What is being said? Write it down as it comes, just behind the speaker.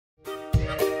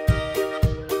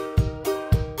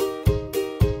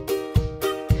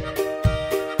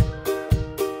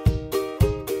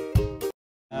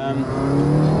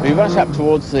We rush up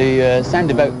towards the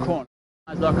sandy boat corner.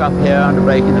 Lock up here, under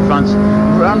brake in the front,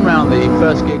 run round the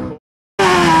first gear corner.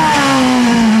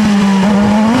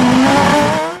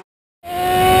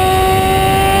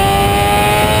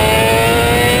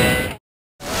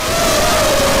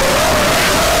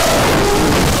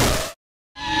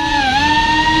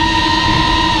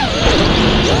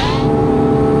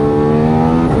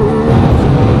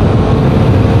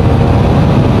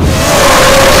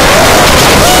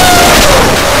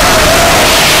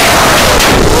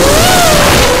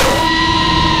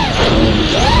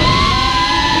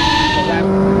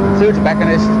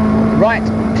 Tobacconist, right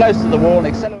close to the wall,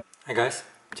 accelerate. Hi guys,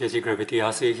 JG Gravity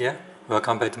RC here.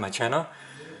 Welcome back to my channel.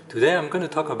 Today I'm going to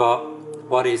talk about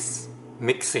what is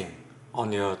mixing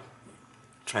on your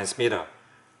transmitter.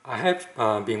 I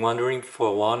have been wondering for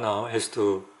a while now as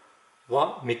to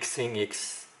what mixing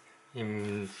is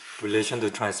in relation to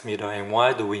transmitter and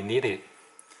why do we need it.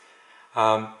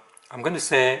 I'm going to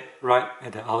say right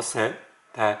at the outset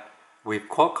that with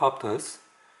quadcopters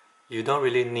you don't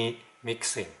really need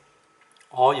mixing.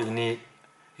 All you need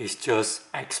is just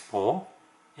export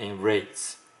and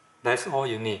rates. That's all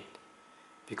you need.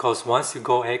 Because once you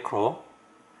go acro,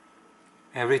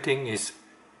 everything is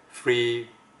free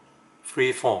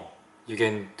form. You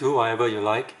can do whatever you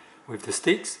like with the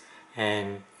sticks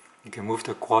and you can move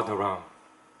the quad around.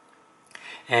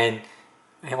 And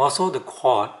also the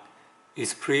quad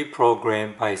is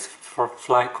pre-programmed by its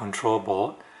flight control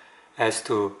board as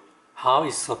to how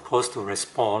it's supposed to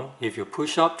respond if you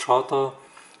push up throttle,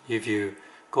 if you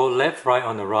go left right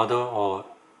on the rudder, or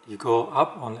you go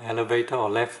up on the elevator or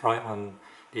left right on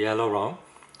the aileron.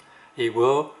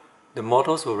 The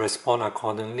motors will respond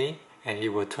accordingly and it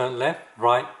will turn left,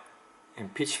 right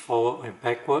and pitch forward and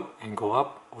backward and go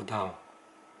up or down.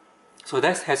 So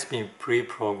that has been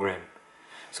pre-programmed.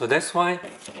 So that's why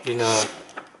in a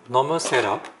normal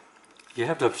setup you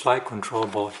have the flight control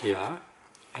board here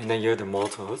and then you have the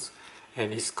motors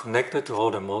and it's connected to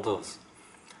all the motors.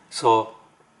 So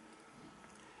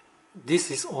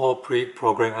this is all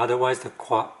pre-programmed, otherwise the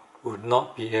quad would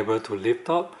not be able to lift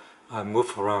up and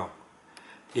move around.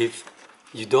 If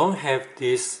you don't have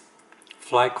this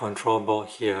flight control board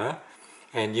here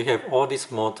and you have all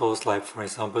these motors, like for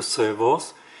example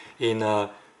servos in a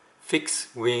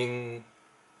fixed wing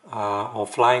or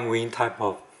flying wing type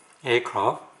of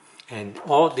aircraft, and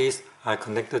all these are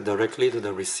connected directly to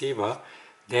the receiver,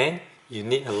 then you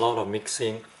need a lot of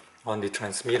mixing on the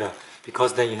transmitter,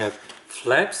 because then you have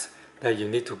flaps that you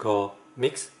need to go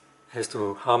mix as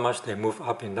to how much they move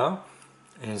up and down,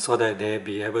 and so that they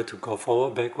be able to go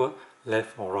forward, backward,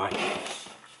 left or right.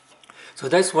 So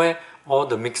that's where all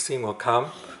the mixing will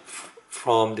come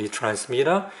from the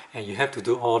transmitter, and you have to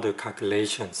do all the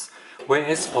calculations.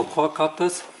 Whereas for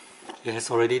quadcopters, it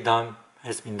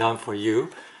has been done for you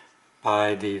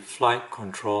by the flight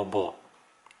control board.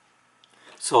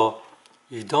 So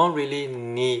you don't really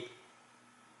need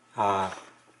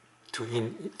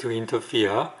to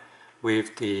interfere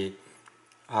with the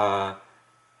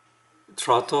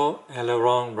throttle,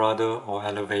 aileron, rudder or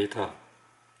elevator,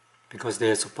 because they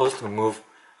are supposed to move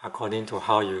according to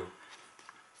how you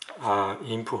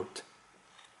input.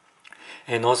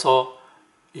 And also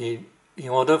in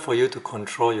order for you to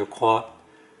control your quad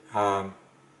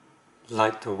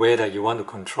like the way that you want to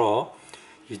control,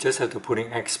 you just have to put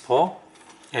in export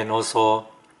and also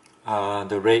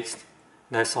the rates.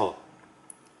 That's all.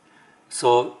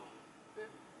 So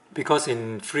because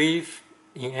in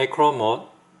acro mode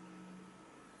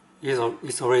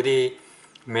it's already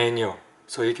manual,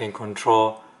 so you can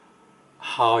control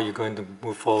how you're going to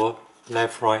move forward,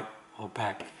 left, right or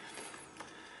back.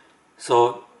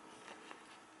 So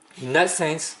in that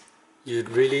sense you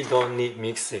really don't need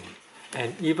mixing.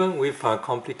 And even with a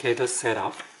complicated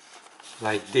setup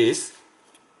like this,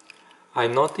 I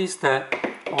noticed that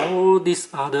all these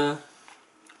other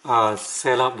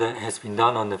setup that has been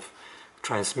done on the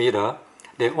transmitter,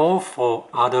 they're all for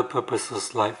other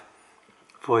purposes, like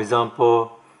for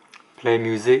example play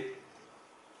music.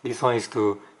 This one is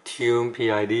to tune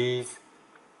PIDs.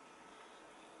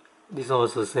 This one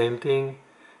is the same thing.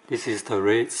 This is the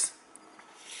rates,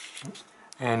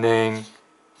 and then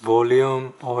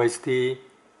volume, OSD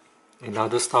and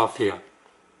other stuff here.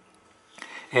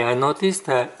 And I noticed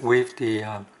that with the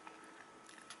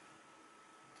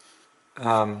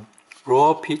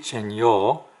raw, pitch and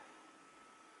yaw,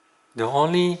 the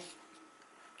only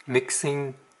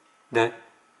mixing that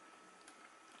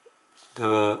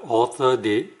the author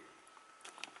did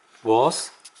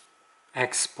was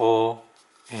export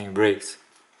and raise.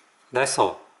 That's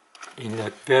all, in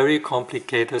a very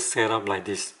complicated setup like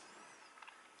this.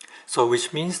 So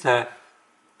which means that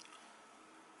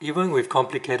even with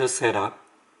complicated setup,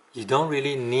 you don't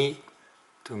really need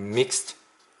to mix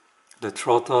the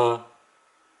throttle,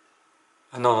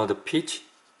 the pitch,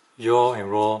 yaw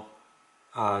and roll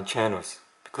channels,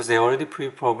 because they're already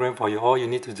pre-programmed for you. All you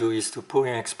need to do is to put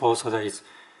in export so that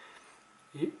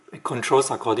it controls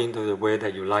according to the way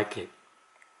that you like it.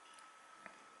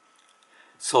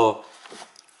 So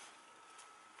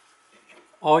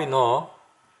all in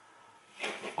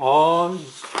all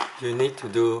you need to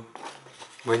do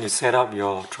when you set up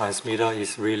your transmitter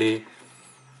is really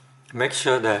make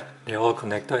sure that they're all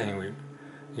connected and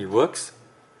it works,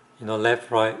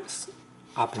 left, right,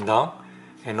 up and down,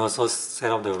 and also set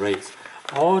up the rates.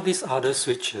 All these other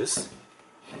switches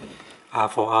are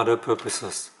for other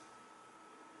purposes.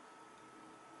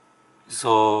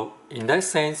 So in that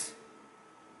sense,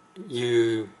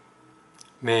 you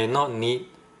may not need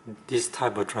this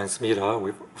type of transmitter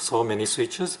with so many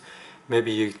switches.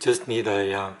 Maybe you just need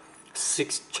a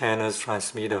 6 channels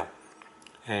transmitter,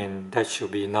 and that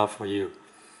should be enough for you.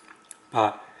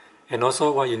 And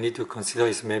also what you need to consider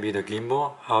is maybe the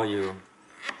gimbal, how you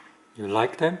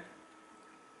like them,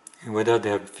 and whether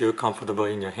they feel comfortable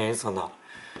in your hands or not.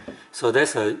 So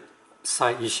that's a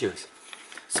side issue.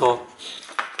 So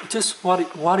just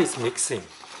what is mixing?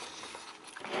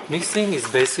 Mixing is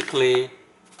basically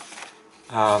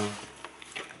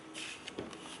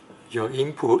your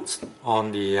inputs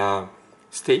on the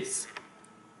sticks,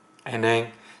 and then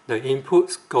the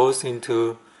inputs goes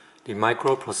into the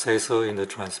microprocessor in the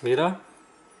transmitter,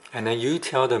 and then you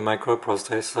tell the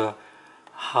microprocessor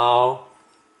how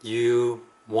you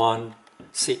want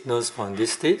signals from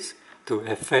these states to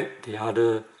affect the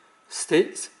other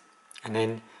states, and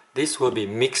then this will be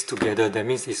mixed together. That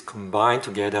means it's combined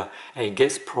together and it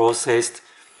gets processed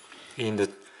in the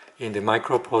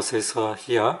microprocessor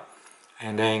here,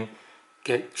 and then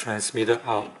get transmitted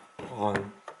out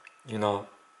on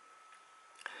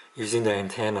using the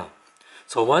antenna.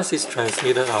 So once it's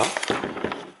transmitted out,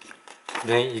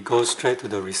 then it goes straight to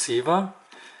the receiver,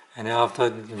 and then after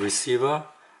the receiver,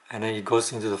 and then it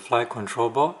goes into the flight control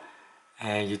board,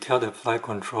 and you tell the flight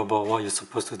control board what you're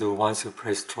supposed to do once you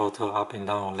press throttle up and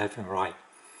down or left and right.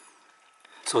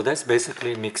 So that's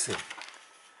basically mixing,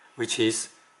 which is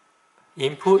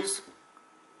inputs,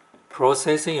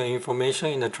 processing your information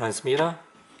in the transmitter,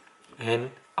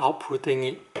 and outputting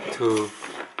it to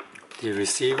the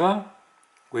receiver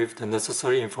with the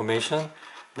necessary information,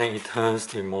 then it turns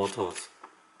the motors.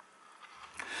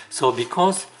 So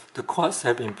because the quads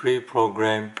have been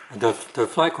pre-programmed, the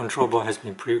flight control board has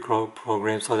been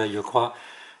pre-programmed so that your quad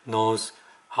knows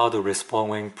how to respond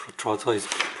when throttle is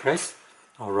pressed,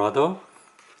 or rudder,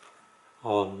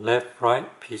 or left,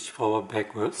 right, pitch, forward,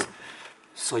 backwards.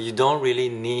 So you don't really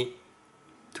need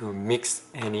to mix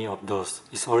any of those.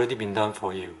 It's already been done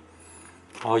for you.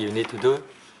 All you need to do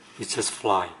is just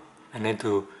fly, and then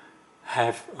to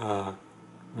have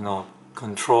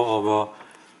control over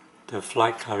the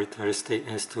flight characteristic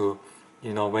as to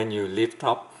when you lift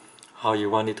up, how you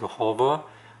want it to hover,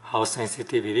 how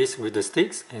sensitive it is with the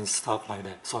sticks and stuff like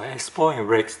that. So export and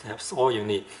rake, that's all you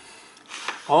need.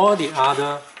 All the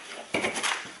other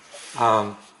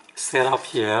setup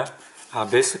here are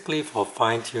basically for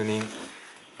fine-tuning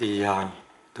the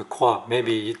quad.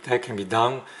 Maybe that can be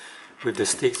done with the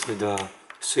sticks, with the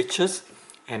switches,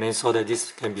 and then so that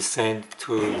this can be sent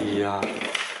to the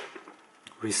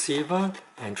receiver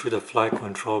and through the flight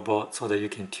control board so that you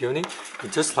can tune it.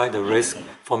 It's just like the race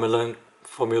Formula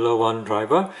 1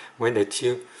 driver, when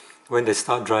they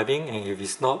start driving, and if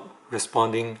it's not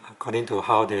responding according to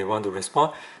how they want to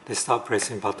respond, they start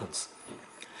pressing buttons.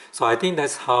 So I think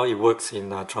that's how it works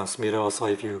in a transmitter also,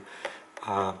 if you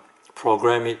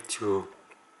program it to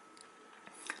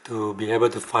be able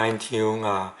to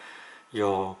fine-tune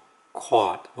your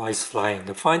quad while it's flying.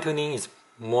 The fine-tuning is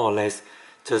more or less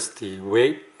just the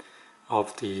weight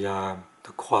of the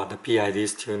quad, the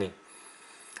PID's tuning.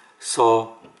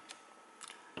 So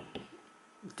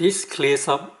this clears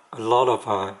up a lot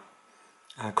of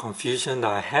confusion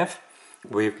that I have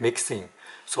with mixing.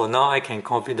 So now I can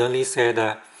confidently say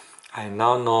that I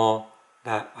now know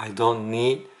that I don't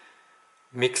need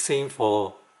mixing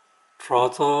for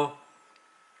throttle,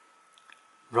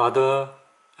 rudder,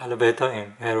 elevator,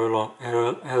 and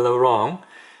aileron.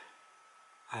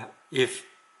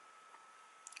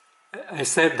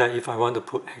 Except that if I want to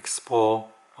put export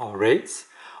or rates,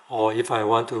 or if I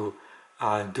want to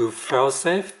do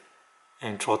fail-safe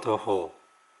and throttle hold.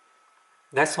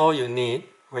 That's all you need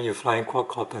when you're flying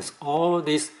quadcopters. All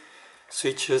these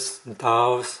switches,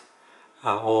 dials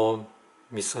are all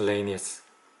miscellaneous,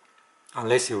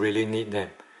 unless you really need them,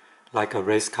 like a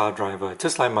race car driver,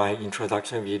 just like my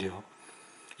introduction video.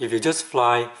 If you just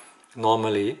fly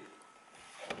normally,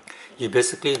 you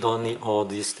basically don't need all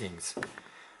these things.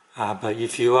 But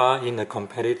if you are in a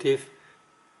competitive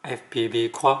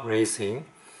FPV quad racing,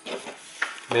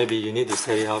 maybe you need to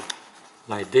set it up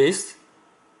like this,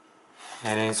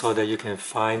 and then so that you can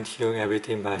fine-tune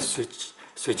everything by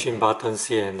switching buttons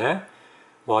here and there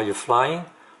while you're flying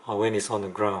or when it's on the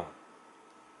ground.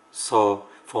 So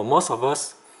for most of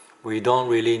us, we don't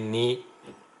really need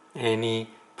any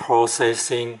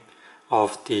processing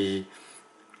of the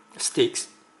sticks,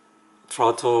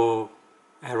 throttle,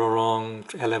 aileron,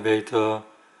 elevator,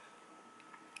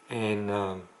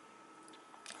 and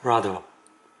rudder.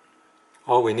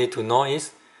 All we need to know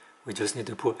is we just need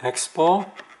to put export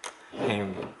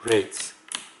and rates,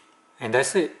 and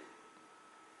that's it.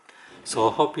 So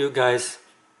I hope you guys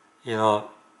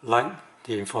like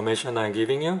the information I'm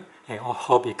giving you, and I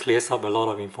hope it clears up a lot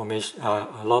of information,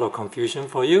 a lot of confusion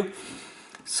for you.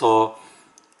 So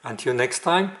until next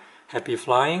time, happy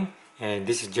flying, and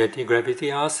this is JT Gravity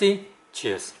RC.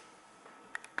 Cheers.